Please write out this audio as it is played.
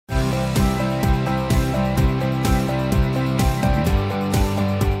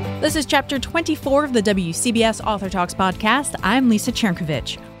This is Chapter 24 of the WCBS Author Talks podcast. I'm Lisa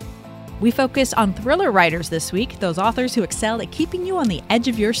Chernkovich. We focus on thriller writers this week, those authors who excel at keeping you on the edge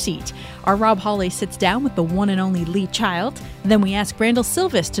of your seat. Our Rob Hawley sits down with the one and only Lee Child. Then we ask Randall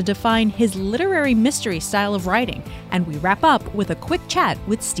Silvis to define his literary mystery style of writing. And we wrap up with a quick chat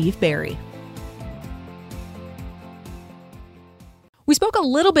with Steve Berry. We spoke a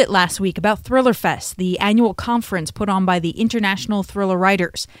little bit last week about Thriller Fest, the annual conference put on by the International Thriller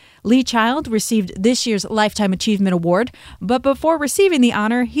Writers. Lee Child received this year's Lifetime Achievement Award, but before receiving the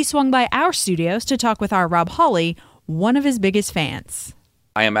honor, he swung by our studios to talk with our Rob Hawley, one of his biggest fans.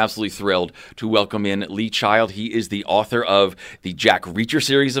 I am absolutely thrilled to welcome in Lee Child. He is the author of the Jack Reacher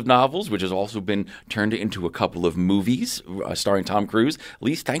series of novels, which has also been turned into a couple of movies starring Tom Cruise.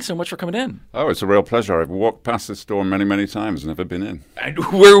 Lee, thanks so much for coming in. Oh, it's a real pleasure. I've walked past this door many, many times, never been in. And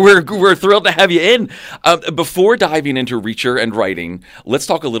we're thrilled to have you in. Before diving into Reacher and writing, let's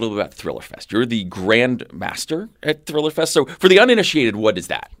talk a little bit about Thriller Fest. You're the Grand Master at Thriller Fest. So for the uninitiated, what is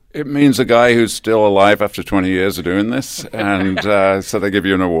that? It means a guy who's still alive after 20 years of doing this, and so they give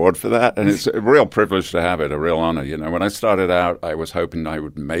you an award for that, and it's a real privilege to have it, a real honor. You know, when I started out, I was hoping I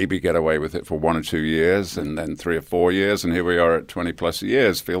would maybe get away with it for 1 or 2 years, and then 3 or 4 years, and here we are at 20-plus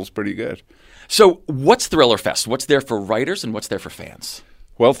years. Feels pretty good. So what's Thriller Fest? What's there for writers, and what's there for fans?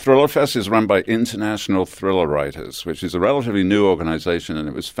 Well, Thriller Fest is run by International Thriller Writers, which is a relatively new organization, and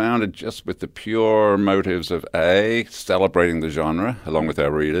it was founded just with the pure motives of A, celebrating the genre along with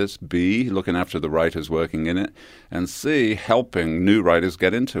our readers, B, looking after the writers working in it, and C, helping new writers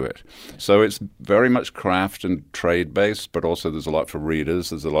get into it. So it's very much craft and trade-based, but also there's a lot for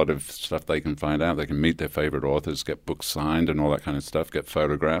readers. There's a lot of stuff they can find out. They can meet their favorite authors, get books signed and all that kind of stuff, get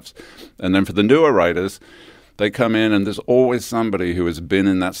photographs. And then for the newer writers, they come in and there's always somebody who has been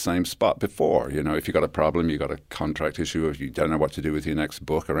in that same spot before. You know, if you've got a problem, you've got a contract issue, if you don't know what to do with your next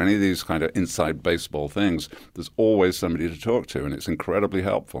book or any of these kind of inside baseball things, there's always somebody to talk to, and it's incredibly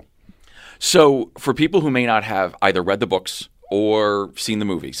helpful. So for people who may not have either read the books or seen the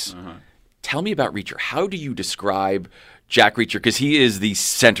movies, tell me about Reacher. How do you describe Jack Reacher? Because he is the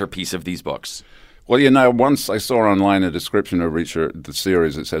centerpiece of these books. Well, you know, once I saw online a description of Reacher, the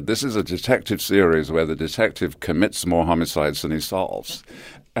series, it said, this is a detective series where the detective commits more homicides than he solves.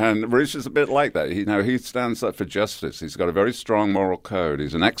 And Reacher's a bit like that. He stands up for justice. He's got a very strong moral code.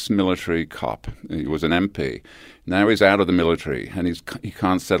 He's an ex-military cop. He was an MP. Now he's out of the military, and he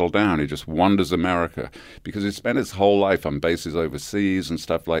can't settle down. He just wanders America because he spent his whole life on bases overseas and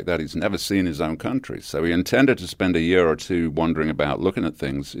stuff like that. He's never seen his own country. So he intended to spend a year or two wandering about, looking at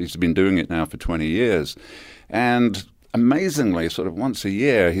things. He's been doing it now for 20 years. And amazingly, sort of once a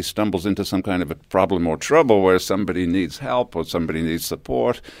year, he stumbles into some kind of a problem or trouble where somebody needs help or somebody needs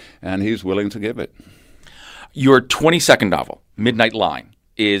support, and he's willing to give it. Your 22nd novel, Midnight Line,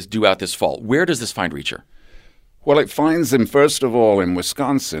 is due out this fall. Where does this find Reacher? Well, it finds him, first of all, in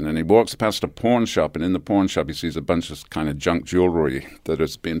Wisconsin, and he walks past a pawn shop, and in the pawn shop he sees a bunch of kind of junk jewelry that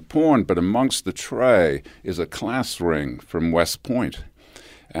has been pawned, but amongst the tray is a class ring from West Point.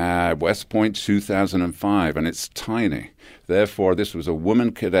 West Point 2005, and it's tiny. Therefore, this was a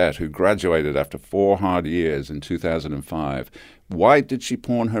woman cadet who graduated after 4 hard years in 2005. Why did she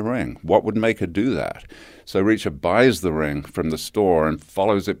pawn her ring? What would make her do that? So Reacher buys the ring from the store and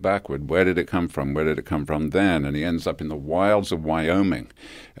follows it backward. Where did it come from? Where did it come from then? And he ends up in the wilds of Wyoming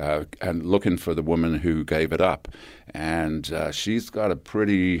and looking for the woman who gave it up. And she's got a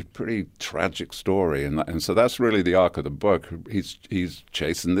pretty tragic story. And so that's really the arc of the book. He's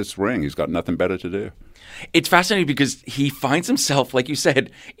chasing this ring. He's got nothing better to do. It's fascinating because he finds himself, like you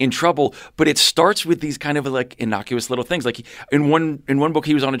said, in trouble, but it starts with these kind of like innocuous little things. Like in one book,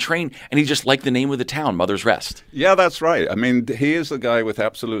 he was on a train and he just liked the name of the town, Mother's Rest. Yeah, that's right. I mean, he is a guy with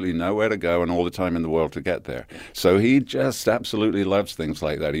absolutely nowhere to go and all the time in the world to get there. So he just absolutely loves things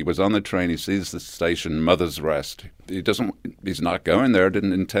like that. He was on the train, he sees the station, Mother's Rest. He's not going there,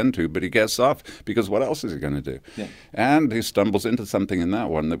 didn't intend to, but he gets off because what else is he going to do? Yeah. And he stumbles into something in that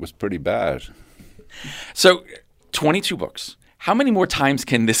one that was pretty bad. So, 22 books. How many more times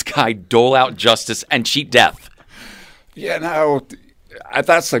can this guy dole out justice and cheat death? Yeah, now,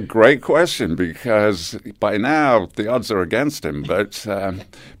 that's a great question because by now the odds are against him. But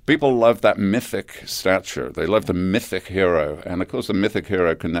people love that mythic stature. They love the mythic hero. And, of course, the mythic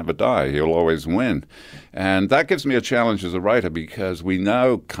hero can never die. He'll always win. And that gives me a challenge as a writer because we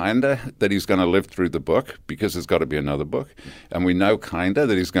know kind of that he's going to live through the book because there's got to be another book. And we know kind of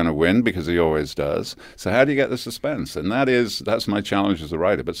that he's going to win because he always does. So how do you get the suspense? And that's my challenge as a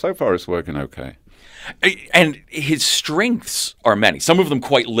writer. But so far it's working okay. And his strengths are many, some of them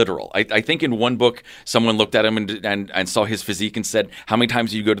quite literal. I think in one book, someone looked at him and saw his physique and said, how many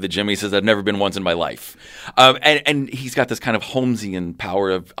times do you go to the gym? He says, I've never been once in my life. And he's got this kind of Holmesian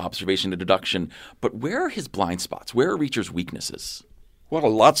power of observation and deduction. But where are his blind spots? Where are Reacher's weaknesses?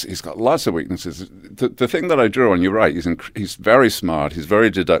 Well, he's got lots of weaknesses. The thing that I drew on, you're right, he's very smart, he's very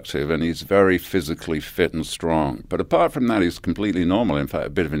deductive, and he's very physically fit and strong. But apart from that, he's completely normal. In fact, a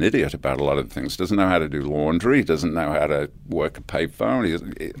bit of an idiot about a lot of things. Doesn't know how to do laundry, doesn't know how to work a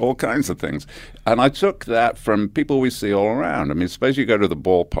payphone, all kinds of things. And I took that from people we see all around. I mean, suppose you go to the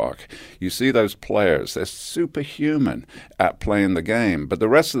ballpark, you see those players, they're superhuman at playing the game, but the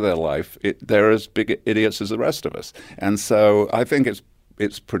rest of their life, they're as big idiots as the rest of us. And so I think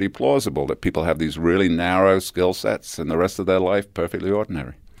it's pretty plausible that people have these really narrow skill sets and the rest of their life perfectly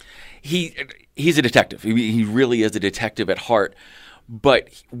ordinary. He's a detective. He really is a detective at heart.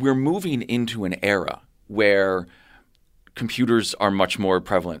 But we're moving into an era where computers are much more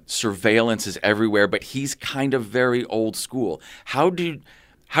prevalent. Surveillance is everywhere, but he's kind of very old school. How do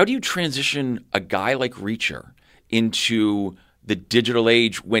you transition a guy like Reacher into the digital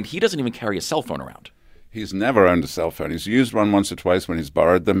age when he doesn't even carry a cell phone around? He's never owned a cell phone. He's used one once or twice when he's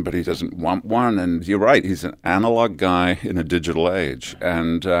borrowed them, but he doesn't want one. And you're right, he's an analog guy in a digital age.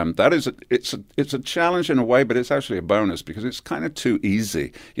 And it's a challenge in a way, but it's actually a bonus because it's kind of too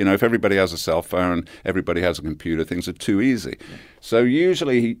easy. You know, if everybody has a cell phone, everybody has a computer, things are too easy. So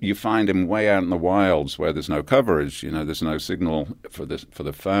usually you find him way out in the wilds where there's no coverage. You know, there's no signal for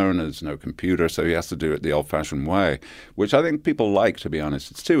the phone, there's no computer, so he has to do it the old-fashioned way, which I think people like, to be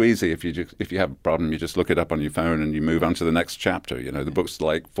honest. It's too easy. If you have a problem, you just look it up on your phone and you move on to the next chapter. You know, the book's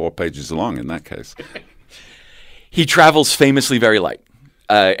like 4 pages long in that case. He travels famously very light.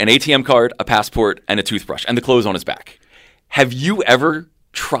 An ATM card, a passport, and a toothbrush, and the clothes on his back. Have you ever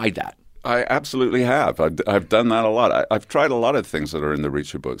tried that? I absolutely have. I've done that a lot. I've tried a lot of things that are in the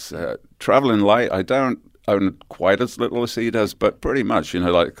Reacher books. Traveling light, I don't own quite as little as he does, but pretty much. You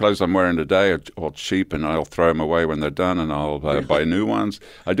know, like clothes I'm wearing today are all cheap, and I'll throw them away when they're done, and I'll buy new ones.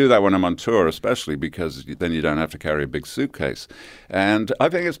 I do that when I'm on tour, especially because then you don't have to carry a big suitcase. And I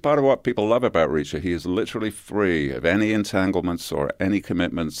think it's part of what people love about Reacher. He is literally free of any entanglements or any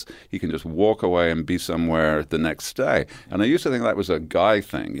commitments. He can just walk away and be somewhere the next day. And I used to think that was a guy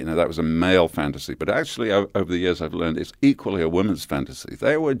thing, you know, that was a male fantasy. But actually, over the years, I've learned it's equally a woman's fantasy.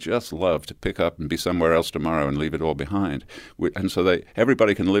 They would just love to pick up and be somewhere else tomorrow and leave it all behind. And so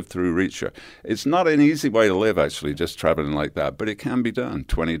everybody can live through Reacher. It's not an easy way to live, actually, just traveling like that, but it can be done.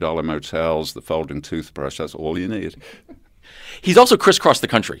 $20 motels, the folding toothbrush, that's all you need. He's also crisscrossed the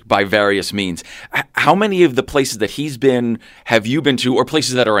country by various means. How many of the places that he's been have you been to, or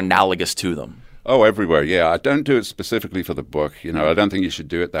places that are analogous to them? Oh, everywhere, yeah. I don't do it specifically for the book. You know, I don't think you should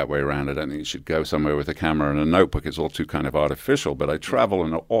do it that way around. I don't think you should go somewhere with a camera and a notebook. It's all too kind of artificial. But I travel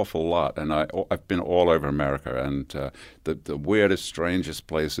an awful lot, and I've been all over America. And the weirdest, strangest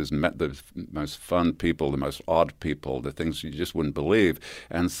places, met the most fun people, the most odd people, the things you just wouldn't believe.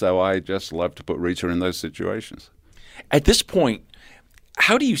 And so I just love to put Reacher in those situations. At this point,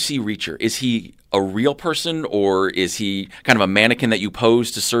 how do you see Reacher? Is he a real person, or is he kind of a mannequin that you pose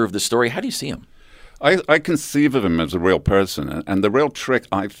to serve the story? How do you see him? I conceive of him as a real person, and the real trick,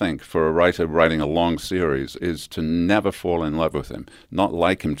 I think, for a writer writing a long series is to never fall in love with him, not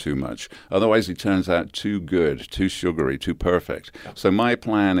like him too much. Otherwise, he turns out too good, too sugary, too perfect. So my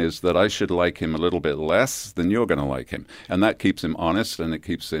plan is that I should like him a little bit less than you're going to like him, and that keeps him honest, and it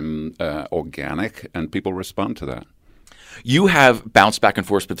keeps him organic, and people respond to that. You have bounced back and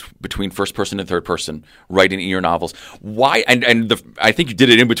forth between first person and third person writing in your novels. Why? I think you did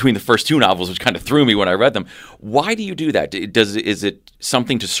it in between the first 2 novels, which kind of threw me when I read them. Why do you do that? Is it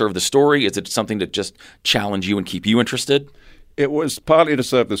something to serve the story? Is it something to just challenge you and keep you interested? It was partly to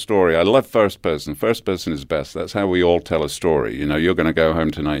serve the story. I love first person. First person is best. That's how we all tell a story. You know, you're going to go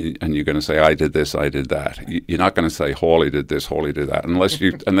home tonight and you're going to say, I did this, I did that. You're not going to say, Hawley did this, Hawley did that, unless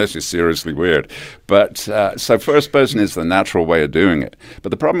you're seriously weird. But so first person is the natural way of doing it. But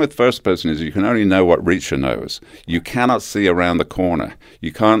the problem with first person is you can only know what Reacher knows. You cannot see around the corner.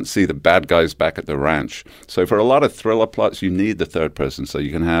 You can't see the bad guys back at the ranch. So for a lot of thriller plots, you need the third person so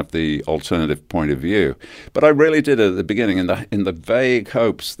you can have the alternative point of view. But I really did it at the beginning in the vague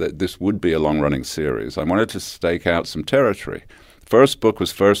hopes that this would be a long-running series. I wanted to stake out some territory. first book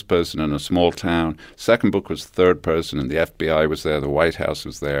was first person in a small town. Second book was third person, and the FBI was there, the White House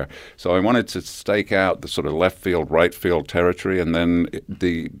was there. So I wanted to stake out the sort of left field, right field territory, and then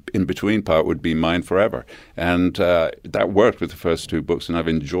the in-between part would be mine forever. And that worked with the first two books, and I've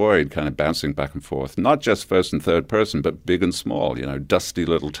enjoyed kind of bouncing back and forth, not just first and third person, but big and small, dusty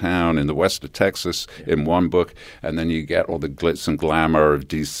little town in the west of Texas in one book, and then you get all the glitz and glamour of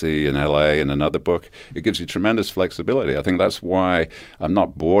D.C. and L.A. in another book. It gives you tremendous flexibility. I think that's why I'm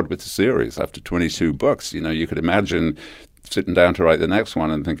not bored with the series after 22 books. You could imagine sitting down to write the next one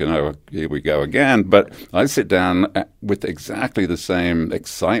and thinking, oh, here we go again. But I sit down with exactly the same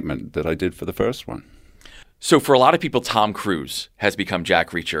excitement that I did for the first one. So for a lot of people, Tom Cruise has become Jack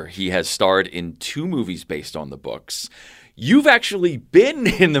Reacher. He has starred in 2 movies based on the books. You've actually been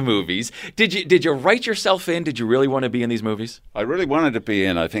in the movies. Did you write yourself in? Did you really want to be in these movies? I really wanted to be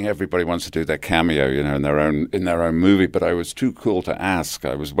in. I think everybody wants to do their cameo, in their own movie. But I was too cool to ask.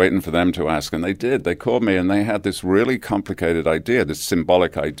 I was waiting for them to ask, and they did. They called me, and they had this really complicated idea, this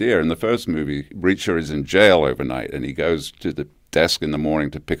symbolic idea. In the first movie, Reacher is in jail overnight, and he goes to the desk in the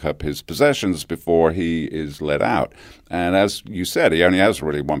morning to pick up his possessions before he is let out. And as you said, he only has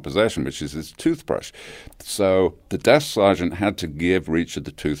really one possession, which is his toothbrush. So the desk sergeant had to give Reacher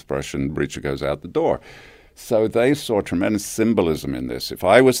the toothbrush, and Reacher goes out the door. So they saw tremendous symbolism in this. If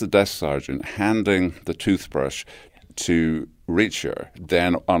I was the desk sergeant handing the toothbrush to Reacher,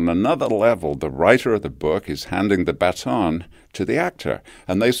 then on another level, the writer of the book is handing the baton to the actor.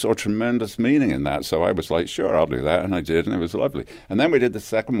 And they saw tremendous meaning in that. So I was like, sure, I'll do that. And I did, and it was lovely. And then we did the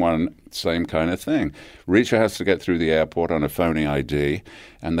second one, same kind of thing. Reacher has to get through the airport on a phony ID,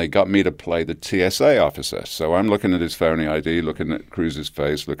 and they got me to play the TSA officer. So I'm looking at his phony ID, looking at Cruise's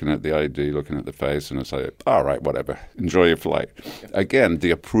face, looking at the ID, looking at the face, and I say, all right, whatever, enjoy your flight. Again,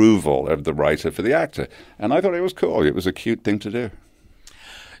 the approval of the writer for the actor. And I thought it was cool. It was a cute thing to do.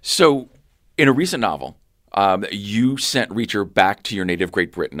 So in a recent novel, you sent Reacher back to your native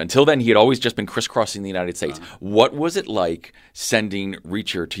Great Britain. Until then, he had always just been crisscrossing the United States. What was it like sending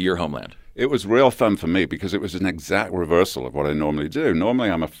Reacher to your homeland? It was real fun for me because it was an exact reversal of what I normally do. Normally,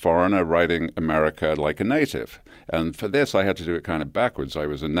 I'm a foreigner writing America like a native. And for this, I had to do it kind of backwards. I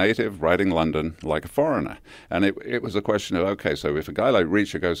was a native writing London like a foreigner. And it was a question of, okay, so if a guy like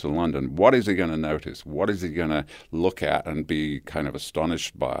Reacher goes to London, what is he going to notice? What is he going to look at and be kind of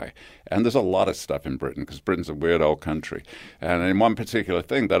astonished by? And there's a lot of stuff in Britain because Britain's a weird old country. And in one particular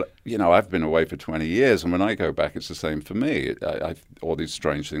thing that, I've been away for 20 years, and when I go back, it's the same for me. All these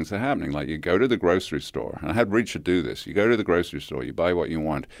strange things are happening. Like you go to the grocery store, and I had Reacher do this. You go to the grocery store, you buy what you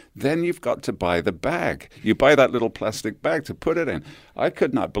want. Then you've got to buy the bag. You buy that little plastic bag to put it in. I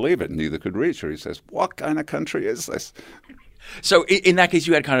could not believe it, neither could Reacher. He says, what kind of country is this? So in that case,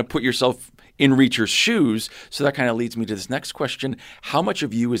 you had kind of put yourself in Reacher's shoes. So that kind of leads me to this next question. How much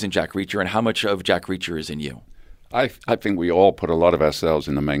of you is in Jack Reacher, and how much of Jack Reacher is in you? I think we all put a lot of ourselves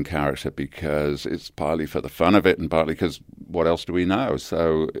in the main character because it's partly for the fun of it and partly because what else do we know?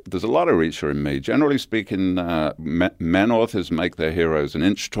 So there's a lot of Reacher in me. Generally speaking, men authors make their heroes an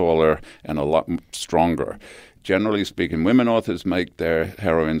inch taller and a lot stronger. Generally speaking, women authors make their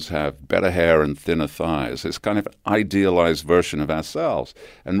heroines have better hair and thinner thighs. It's kind of an idealized version of ourselves.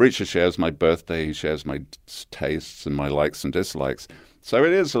 And Reacher shares my birthday. He shares my tastes and my likes and dislikes. So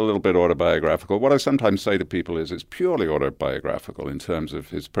it is a little bit autobiographical. What I sometimes say to people is it's purely autobiographical in terms of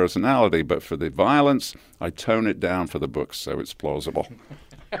his personality, but for the violence, I tone it down for the books so it's plausible.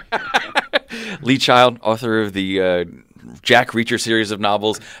 Lee Child, author of the Jack Reacher series of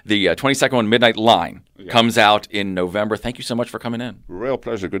novels. The 22nd one, Midnight Line, comes out in November. Thank you so much for coming in. Real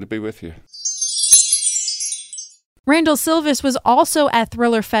pleasure. Good to be with you. Randall Silvis was also at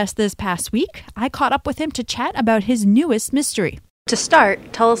Thriller Fest this past week. I caught up with him to chat about his newest mystery. To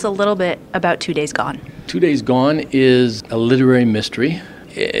start, tell us a little bit about 2 Days Gone. 2 Days Gone is a literary mystery.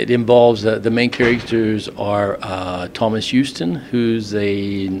 It involves the main characters are Thomas Houston, who's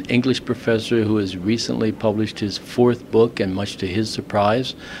an English professor who has recently published his 4th book and much to his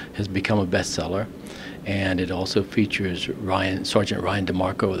surprise has become a bestseller. And it also features Sergeant Ryan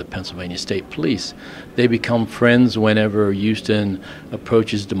DeMarco of the Pennsylvania State Police. They become friends whenever Houston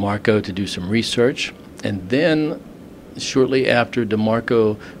approaches DeMarco to do some research. And then shortly after,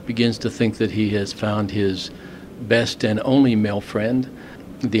 DeMarco begins to think that he has found his best and only male friend.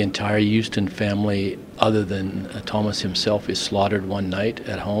 The entire Houston family, other than Thomas himself, is slaughtered one night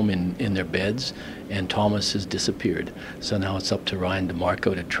at home in their beds, and Thomas has disappeared. So now it's up to Ryan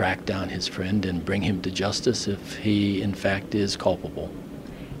DeMarco to track down his friend and bring him to justice if he, in fact, is culpable.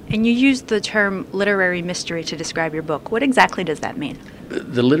 And you used the term literary mystery to describe your book. What exactly does that mean?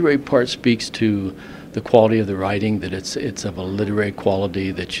 The literary part speaks to the quality of the writing, that it's of a literary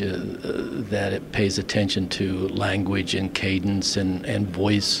quality, that it pays attention to language and cadence and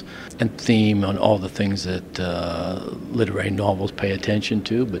voice and theme and all the things that literary novels pay attention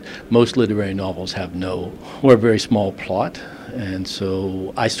to. But most literary novels have no or a very small plot. And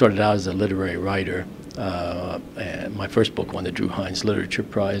so I started out as a literary writer. And my first book won the Drew Hines Literature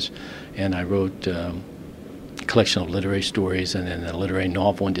Prize, and I wrote collection of literary stories and then a literary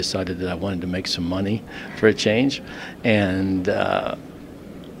novel, and decided that I wanted to make some money for a change. And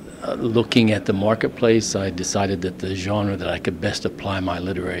looking at the marketplace, I decided that the genre that I could best apply my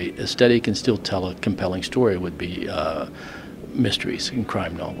literary aesthetic and still tell a compelling story would be mysteries and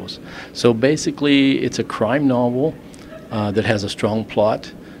crime novels. So basically, it's a crime novel that has a strong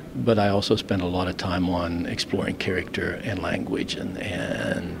plot, but I also spend a lot of time on exploring character and language,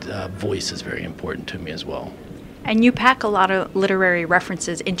 and voice is very important to me as well. And you pack a lot of literary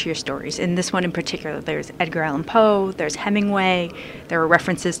references into your stories. In this one in particular, there's Edgar Allan Poe, there's Hemingway, there are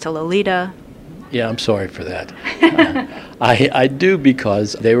references to Lolita. Yeah, I'm sorry for that. I do,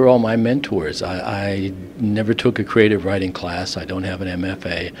 because they were all my mentors. I never took a creative writing class. I don't have an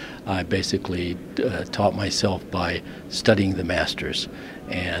MFA. I basically taught myself by studying the masters.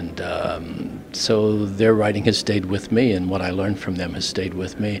 And so their writing has stayed with me, and what I learned from them has stayed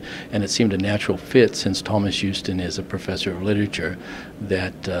with me. And it seemed a natural fit, since Thomas Houston is a professor of literature,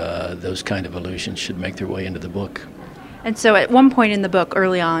 that those kind of allusions should make their way into the book. And so at one point in the book,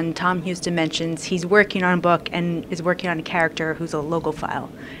 early on, Tom Houston mentions he's working on a book and is working on a character who's a logophile.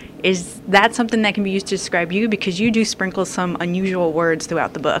 Is that something that can be used to describe you? Because you do sprinkle some unusual words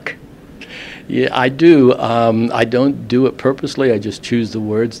throughout the book. Yeah, I do. I don't do it purposely. I just choose the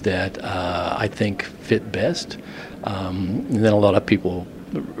words that I think fit best. And then a lot of people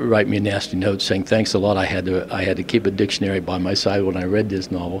write me a nasty note saying thanks a lot. I had to keep a dictionary by my side when I read this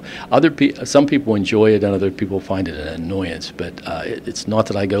novel. Some people enjoy it, and other people find it an annoyance. But it's not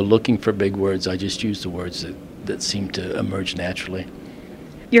that I go looking for big words. I just use the words that seem to emerge naturally.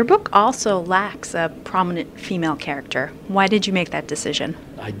 Your book also lacks a prominent female character. Why did you make that decision?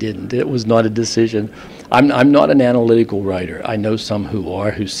 I didn't. It was not a decision. I'm not an analytical writer. I know some who are,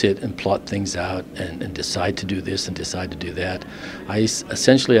 who sit and plot things out and decide to do this and decide to do that. I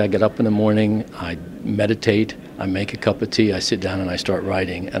get up in the morning, I meditate, I make a cup of tea, I sit down and I start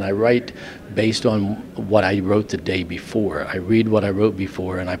writing. And I write based on what I wrote the day before. I read what I wrote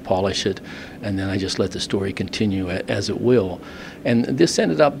before and I polish it, and then I just let the story continue as it will. And this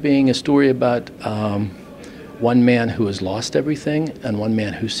ended up being a story about one man who has lost everything and one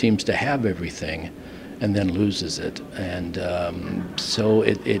man who seems to have everything and then loses it. And so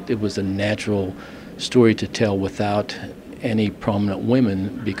it was a natural story to tell without any prominent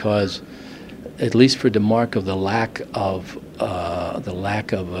women, because at least for DeMarco, the lack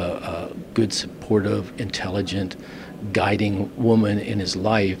of a good, supportive, intelligent, guiding woman in his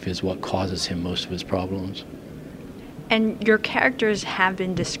life is what causes him most of his problems. And your characters have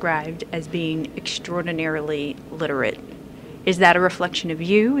been described as being extraordinarily literate. Is that a reflection of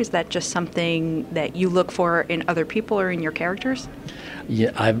you? Is that just something that you look for in other people or in your characters?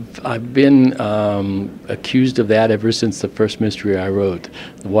 Yeah, I've been accused of that ever since the first mystery I wrote.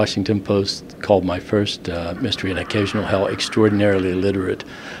 The Washington Post called my first mystery, An Occasional Hell, extraordinarily literate.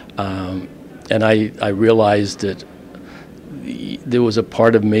 And I realized that there was a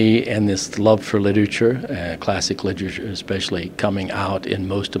part of me and this love for literature, classic literature especially, coming out in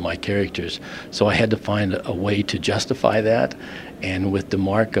most of my characters. So I had to find a way to justify that. And with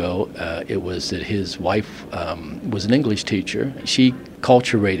DeMarco, it was that his wife was an English teacher. She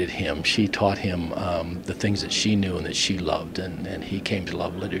culturated him. She taught him the things that she knew and that she loved, and he came to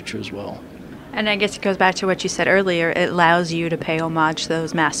love literature as well. And I guess it goes back to what you said earlier. It allows you to pay homage to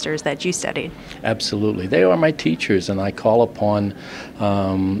those masters that you studied. Absolutely. They are my teachers, and I call upon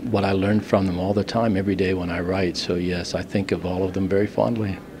what I learned from them all the time, every day when I write. So, yes, I think of all of them very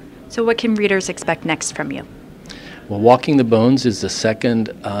fondly. So what can readers expect next from you? Well, Walking the Bones is the second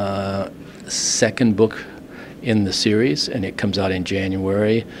book in the series, and it comes out in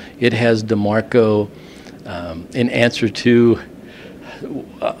January. It has DeMarco, in answer to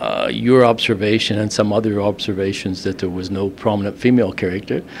your observation and some other observations that there was no prominent female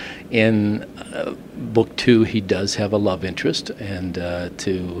character. In book 2, he does have a love interest, and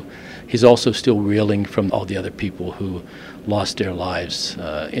he's also still reeling from all the other people who lost their lives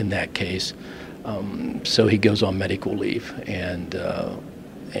in that case. So he goes on medical leave, and a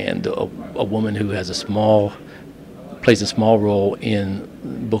woman who has plays a small role in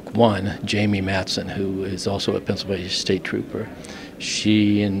book 1, Jamie Matson, who is also a Pennsylvania state trooper.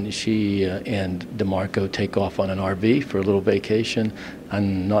 she and DeMarco take off on an RV for a little vacation,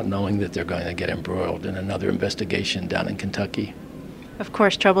 and not knowing that they're going to get embroiled in another investigation down in Kentucky. Of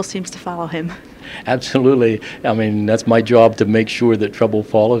course, trouble seems to follow him. Absolutely. I mean, that's my job to make sure that trouble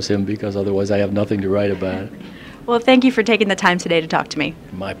follows him, because otherwise I have nothing to write about. Well, thank you for taking the time today to talk to me.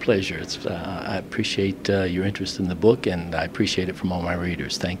 My pleasure. I appreciate your interest in the book, and I appreciate it from all my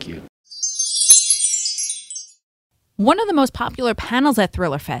readers. Thank you. One of the most popular panels at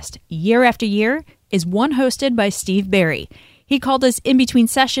Thriller Fest, year after year, is one hosted by Steve Berry. He called us in between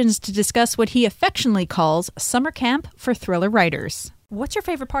sessions to discuss what he affectionately calls summer camp for thriller writers. What's your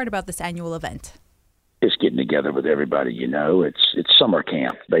favorite part about this annual event? It's getting together with everybody, It's summer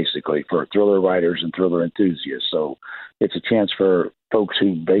camp, basically, for thriller writers and thriller enthusiasts. So it's a chance for folks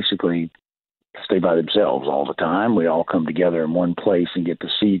who basically stay by themselves all the time. We all come together in one place and get to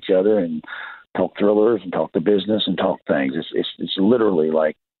see each other and talk thrillers and talk the business and talk things. It's literally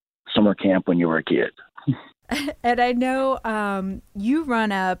like summer camp when you were a kid. And I know you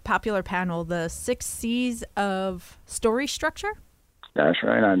run a popular panel, the 6 C's of Story Structure. That's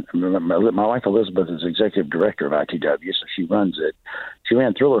right. My wife Elizabeth is executive director of ITW, so she runs it. She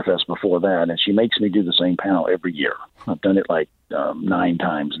ran Thriller Fest before that, and she makes me do the same panel every year. I've done it like 9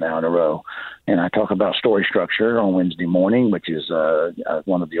 times now in a row. And I talk about story structure on Wednesday morning, which is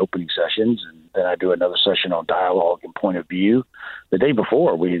one of the opening sessions. And then I do another session on dialogue and point of view. The day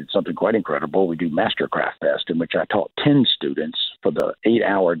before, we did something quite incredible. We do Mastercraft Fest, in which I taught 10 students for the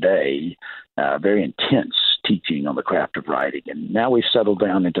 8-hour day, very intense teaching on the craft of writing. And now we've settled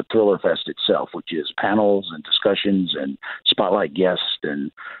down into Thriller Fest itself, which is panels and discussions and spotlight guests.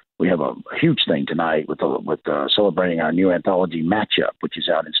 And we have a huge thing tonight with celebrating our new anthology Matchup, which is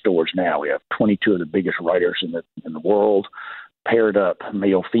out in stores now. We have 22 of the biggest writers in the world paired up,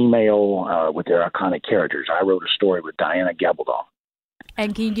 male-female, with their iconic characters. I wrote a story with Diana Gabaldon.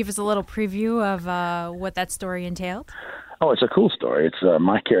 And can you give us a little preview of what that story entailed? Oh, it's a cool story. It's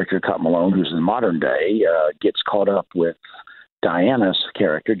my character, Cotton Malone, who's in modern day, gets caught up with Diana's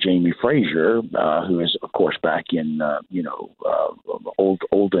character, Jamie Fraser, who is, of course, back in,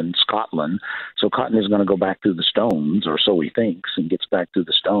 olden Scotland. So Cotton is going to go back through the stones, or so he thinks, and gets back through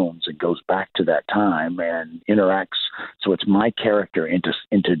the stones and goes back to that time and interacts. So it's my character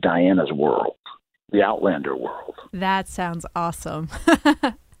into Diana's world, the Outlander world. That sounds awesome.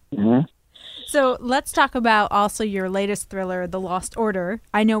 Mm-hmm. So let's talk about also your latest thriller, The Lost Order.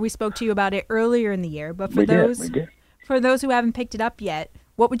 I know we spoke to you about it earlier in the year, but for those who haven't picked it up yet,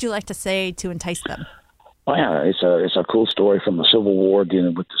 what would you like to say to entice them? Oh, yeah, it's a cool story from the Civil War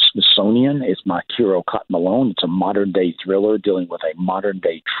dealing with the Smithsonian. It's my hero, Cotton Malone. It's a modern-day thriller dealing with a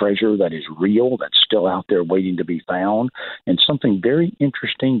modern-day treasure that is real, that's still out there waiting to be found, and something very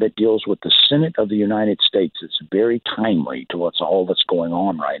interesting that deals with the Senate of the United States. It's very timely to all that's going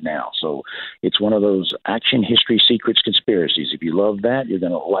on right now. So it's one of those action, history, secrets, conspiracies. If you love that, you're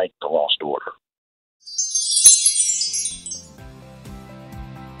going to like The Lost Order.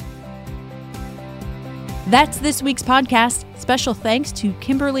 That's this week's podcast. Special thanks to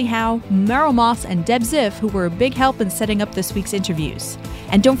Kimberly Howe, Meryl Moss, and Deb Ziff, who were a big help in setting up this week's interviews.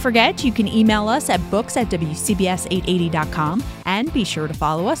 And don't forget, you can email us at books@wcbs880.com, and be sure to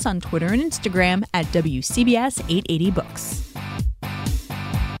follow us on Twitter and Instagram at WCBS880books.